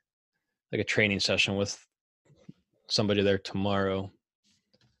a training session with somebody there tomorrow.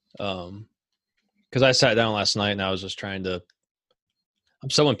 Because I sat down last night and I was just I'm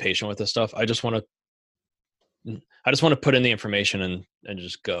so impatient with this stuff. I just want to put in the information and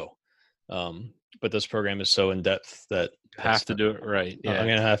just go. But this program is so in depth that Have to do it right. I'm Yeah.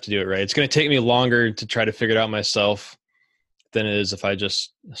 going to have to do it right. It's going to take me longer to try to figure it out myself than it is if I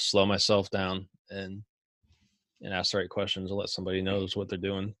just slow myself down and ask the right questions and let somebody knows what they're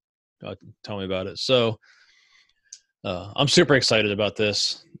doing. Tell me about it. So I'm super excited about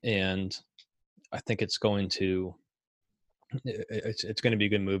this, and I think it's going to be a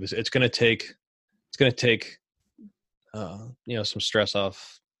good move. It's going to take some stress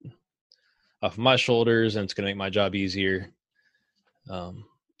off my shoulders, and it's going to make my job easier. I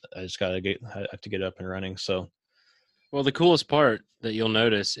have to get up and running. So, Well, the coolest part that you'll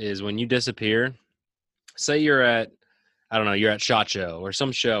notice is when you disappear, say you're at, I don't know, you're at SHOT Show or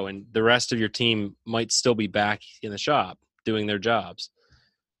some show, and the rest of your team might still be back in the shop doing their jobs.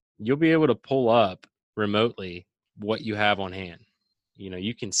 You'll be able to pull up remotely what you have on hand.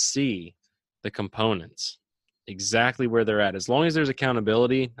 You can see the components, exactly where they're at. As long as there's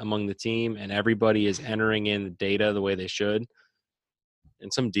accountability among the team and everybody is entering in the data the way they should,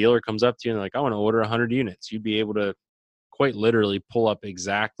 and some dealer comes up to you and they're like, I want to order 100 units, you'd be able to quite literally pull up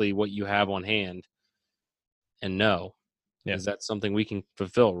exactly what you have on hand and know, is that something we can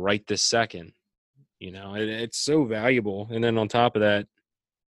fulfill right this second? It's so valuable. And then on top of that,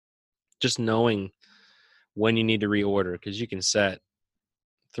 just knowing when you need to reorder, because you can set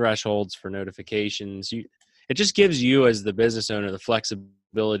thresholds for notifications. It just gives you as the business owner the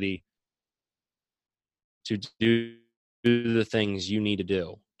flexibility to do the things you need to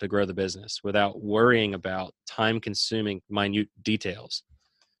do to grow the business without worrying about time-consuming minute details.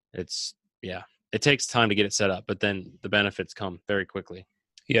 It takes time to get it set up, but then the benefits come very quickly.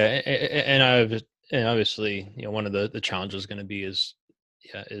 Yeah, and obviously, one of the challenges is going to be is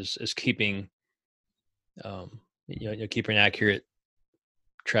keeping keeping accurate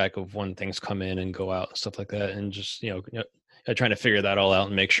track of when things come in and go out and stuff like that, and just trying to figure that all out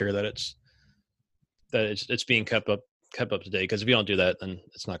and make sure that it's being kept up to date. Because if you don't do that, then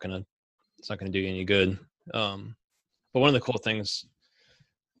it's not gonna do you any good. But one of the cool things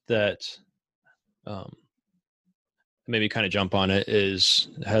that maybe kind of jump on it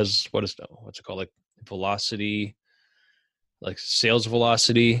has what's it called, like velocity, like sales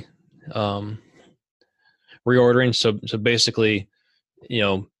velocity reordering. So basically,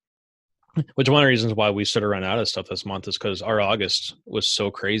 which one of the reasons why we sort of run out of stuff this month is because our August was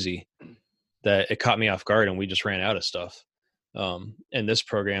so crazy that it caught me off guard and we just ran out of stuff. And this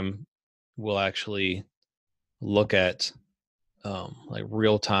program will actually look at like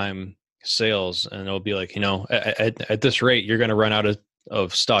real time sales, and it'll be like, at this rate, you're going to run out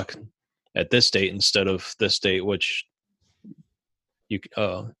of stock at this date instead of this date, which is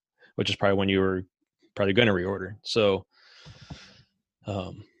probably when you were probably going to reorder. So,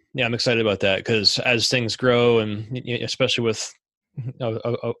 I'm excited about that, because as things grow, and especially with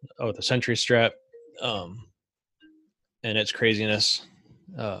the Century strap and its craziness,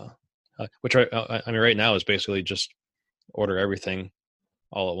 which I mean right now is basically just order everything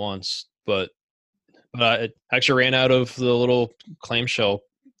all at once. But I actually ran out of the little clamshell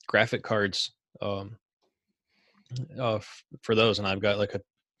graphic cards for those, and I've got like a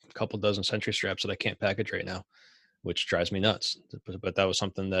couple dozen Century straps that I can't package right now, which drives me nuts. But that was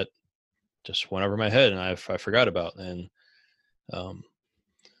something that just went over my head and I forgot about. And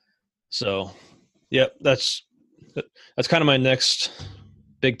so yeah, that's kind of my next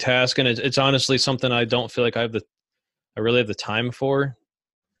big task, and it's honestly something I don't feel like I really have the time for,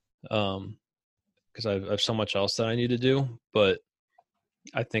 because I have so much else that I need to do. But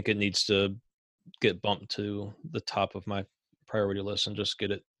I think it needs to get bumped to the top of my priority list and just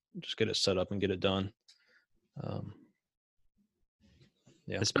get it set up and get it done.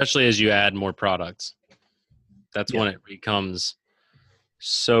 Especially as you add more products, that's when it becomes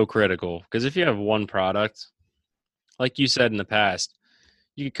so critical. Because if you have one product, like you said in the past,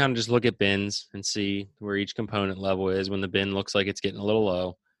 you can kind of just look at bins and see where each component level is. When the bin looks like it's getting a little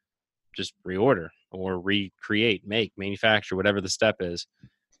low, just reorder or recreate, manufacture, whatever the step is.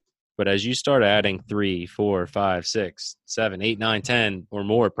 But as you start adding 3, 4, 5, 6, 7, 8, 9, 10 or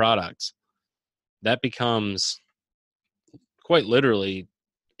more products, that becomes quite literally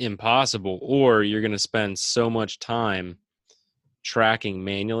impossible, or you're going to spend so much time tracking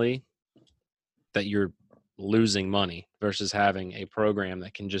manually that you're losing money versus having a program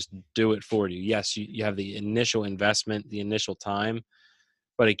that can just do it for you. Yes, you have the initial investment, the initial time.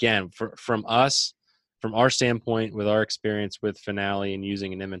 But again, from our standpoint, with our experience with Finale and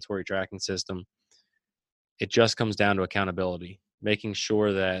using an inventory tracking system, it just comes down to accountability, making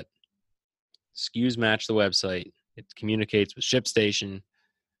sure that SKUs match the website, it communicates with ShipStation,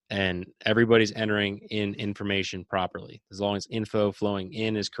 and everybody's entering in information properly. As long as info flowing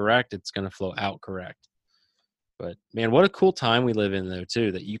in is correct, it's going to flow out correct. But man, what a cool time we live in, though,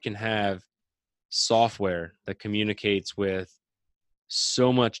 too, that you can have software that communicates with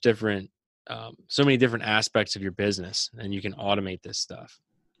so many different aspects of your business, and you can automate this stuff.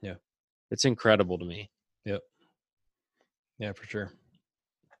 Yeah. It's incredible to me. Yep. Yeah, for sure.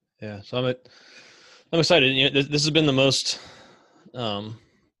 Yeah. So I'm excited. You know, this has been the most, I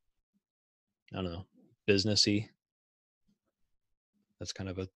don't know, businessy. That's kind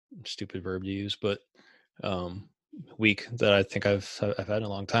of a stupid verb to use, but week that I think I've had in a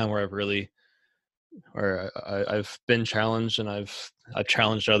long time, where I've been challenged, and I've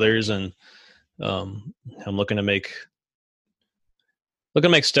challenged others, and I'm looking to make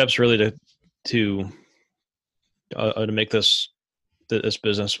steps really to make this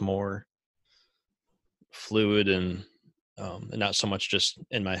business more fluid and not so much just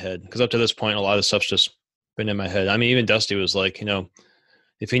in my head. Because up to this point, a lot of stuff's just been in my head. I mean, even Dusty was like, you know,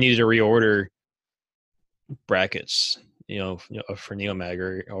 if he needed to reorder brackets, for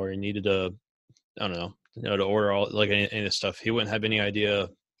Neomag, or he needed to, I don't know, to order all, like, any of this stuff, he wouldn't have any idea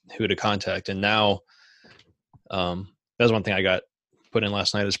who to contact. And now, that's one thing I got put in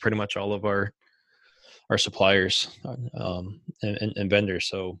last night, is pretty much all of our suppliers and vendors.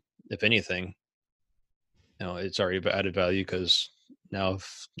 So if anything, it's already added value, because now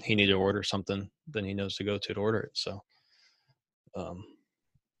if he needed to order something, then he knows to go to order it. So,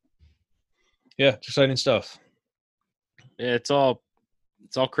 yeah, it's exciting stuff. Yeah, it's all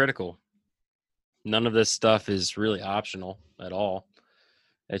critical. None of this stuff is really optional at all.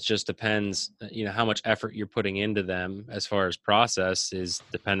 It just depends, how much effort you're putting into them. As far as process is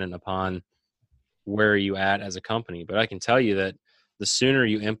dependent upon where you at as a company. But I can tell you that the sooner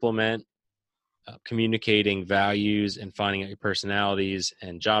you implement communicating values and finding out your personalities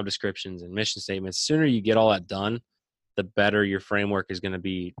and job descriptions and mission statements, the sooner you get all that done, the better your framework is going to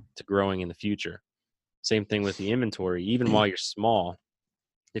be to growing in the future. Same thing with the inventory. Even while you're small,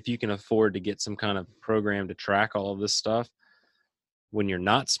 if you can afford to get some kind of program to track all of this stuff, when you're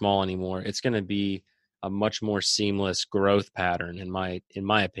not small anymore, it's going to be a much more seamless growth pattern, in my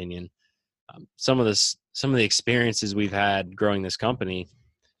opinion. Some of the experiences we've had growing this company,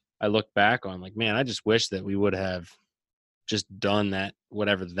 I look back on like, man, I just wish that we would have just done that,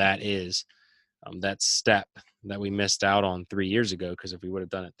 whatever that is, that step that we missed out on 3 years ago. Because if we would have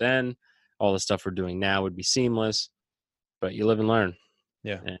done it then, all the stuff we're doing now would be seamless. But you live and learn.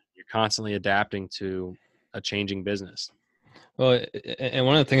 Yeah. And you're constantly adapting to a changing business. Well, and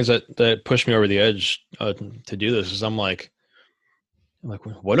one of the things that pushed me over the edge to do this is I'm like,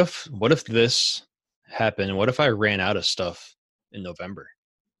 what if this happened? What if I ran out of stuff in November?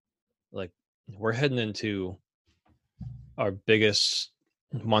 Like, we're heading into our biggest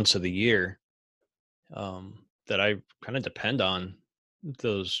months of the year, that I kind of depend on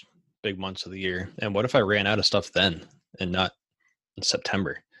those big months of the year. And what if I ran out of stuff then and not in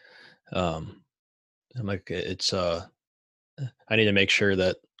September? I'm like, it's I need to make sure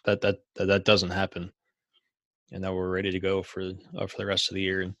that doesn't happen, and that we're ready to go for the rest of the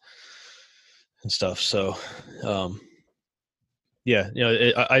year and stuff. So, yeah,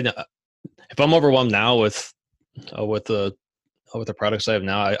 if I'm overwhelmed now with the products I have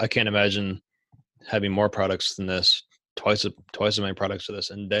now, I can't imagine having more products than this, twice as many products to this,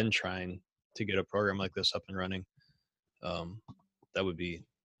 and then trying to get a program like this up and running. That would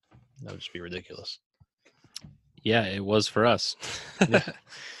just be ridiculous. Yeah, it was for us. Yeah.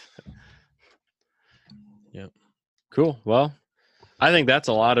 Yep. Cool. Well, I think that's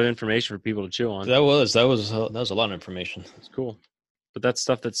a lot of information for people to chew on. That was a lot of information. It's cool. But that's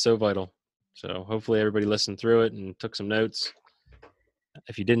stuff that's so vital. So hopefully everybody listened through it and took some notes.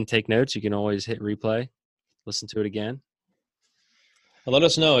 If you didn't take notes, you can always hit replay, listen to it again. And let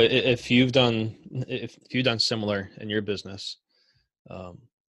us know if you've done similar in your business,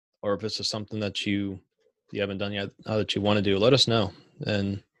 or if this is something that you haven't done yet, that you want to do. Let us know,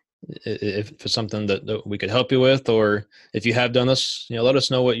 and if it's something that we could help you with, or if you have done this, let us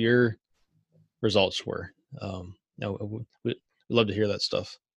know what your results were. We'd love to hear that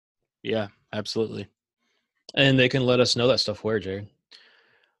stuff. Yeah, absolutely. And they can let us know that stuff where, Jared?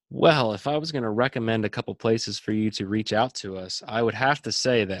 Well, if I was going to recommend a couple places for you to reach out to us, I would have to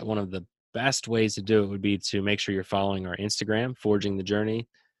say that one of the best ways to do it would be to make sure you're following our Instagram, Forging the Journey,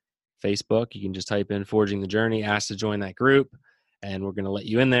 Facebook. You can just type in Forging the Journey, ask to join that group, and we're going to let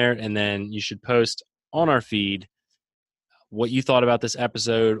you in there. And then you should post on our feed what you thought about this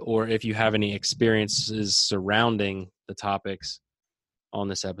episode, or if you have any experiences surrounding the topics on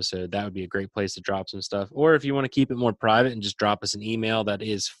this episode. That would be a great place to drop some stuff. Or if you want to keep it more private and just drop us an email, that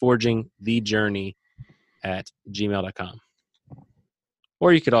is forgingthejourney@gmail.com.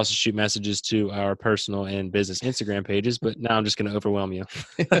 Or you could also shoot messages to our personal and business Instagram pages, but now I'm just going to overwhelm you.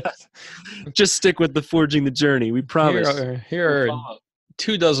 Just stick with the Forging the Journey. We promise. Here are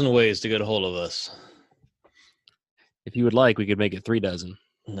 24 ways to get a hold of us. If you would like, we could make it 36.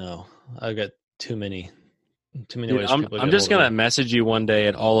 No, I've got too many Dude, ways. I'm just going to message you one day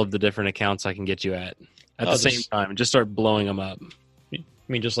at all of the different accounts I can get you at the same time and just start blowing them up. You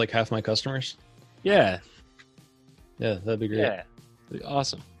mean just like half my customers? Yeah. Yeah, that'd be great. Yeah.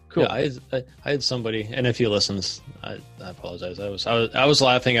 Awesome. Cool. Yeah, I had somebody, and if he listens, I apologize. I was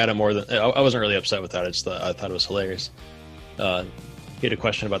laughing at it more than I wasn't really upset with that. I thought it was hilarious. He had a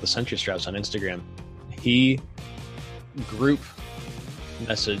question about the Sentry straps on Instagram. He group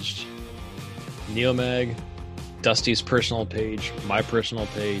messaged Neomag, Dusty's personal page, my personal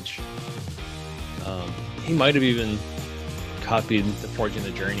page. He might have even copied the Forging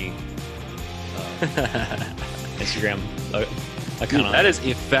the Journey Instagram account. Dude, that is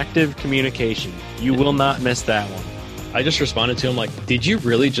effective communication. You will not miss that one. I just responded to him like, "Did you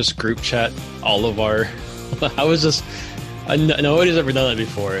really just group chat all of our?" Nobody's ever done that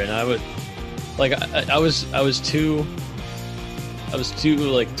before, and I would like I was too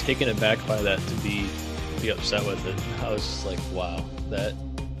like taken aback by that to be upset with it. I was just like, wow,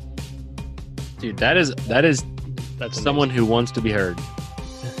 dude, that's someone who wants to be heard.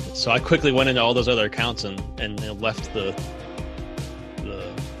 So I quickly went into all those other accounts and left the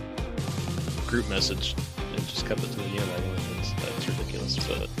group message and just kept it to the Neomag one. That's ridiculous,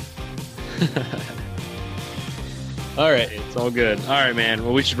 but all right, it's all good. All right, man.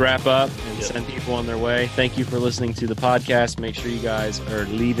 Well, we should wrap up and send people on their way. Thank you for listening to the podcast. Make sure you guys are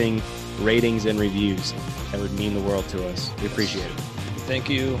leaving ratings and reviews. That would mean the world to us. We appreciate it. Thank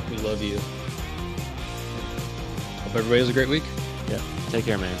you. We love you. Hope everybody has a great week. Yeah. Take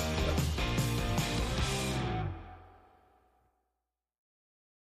care, man.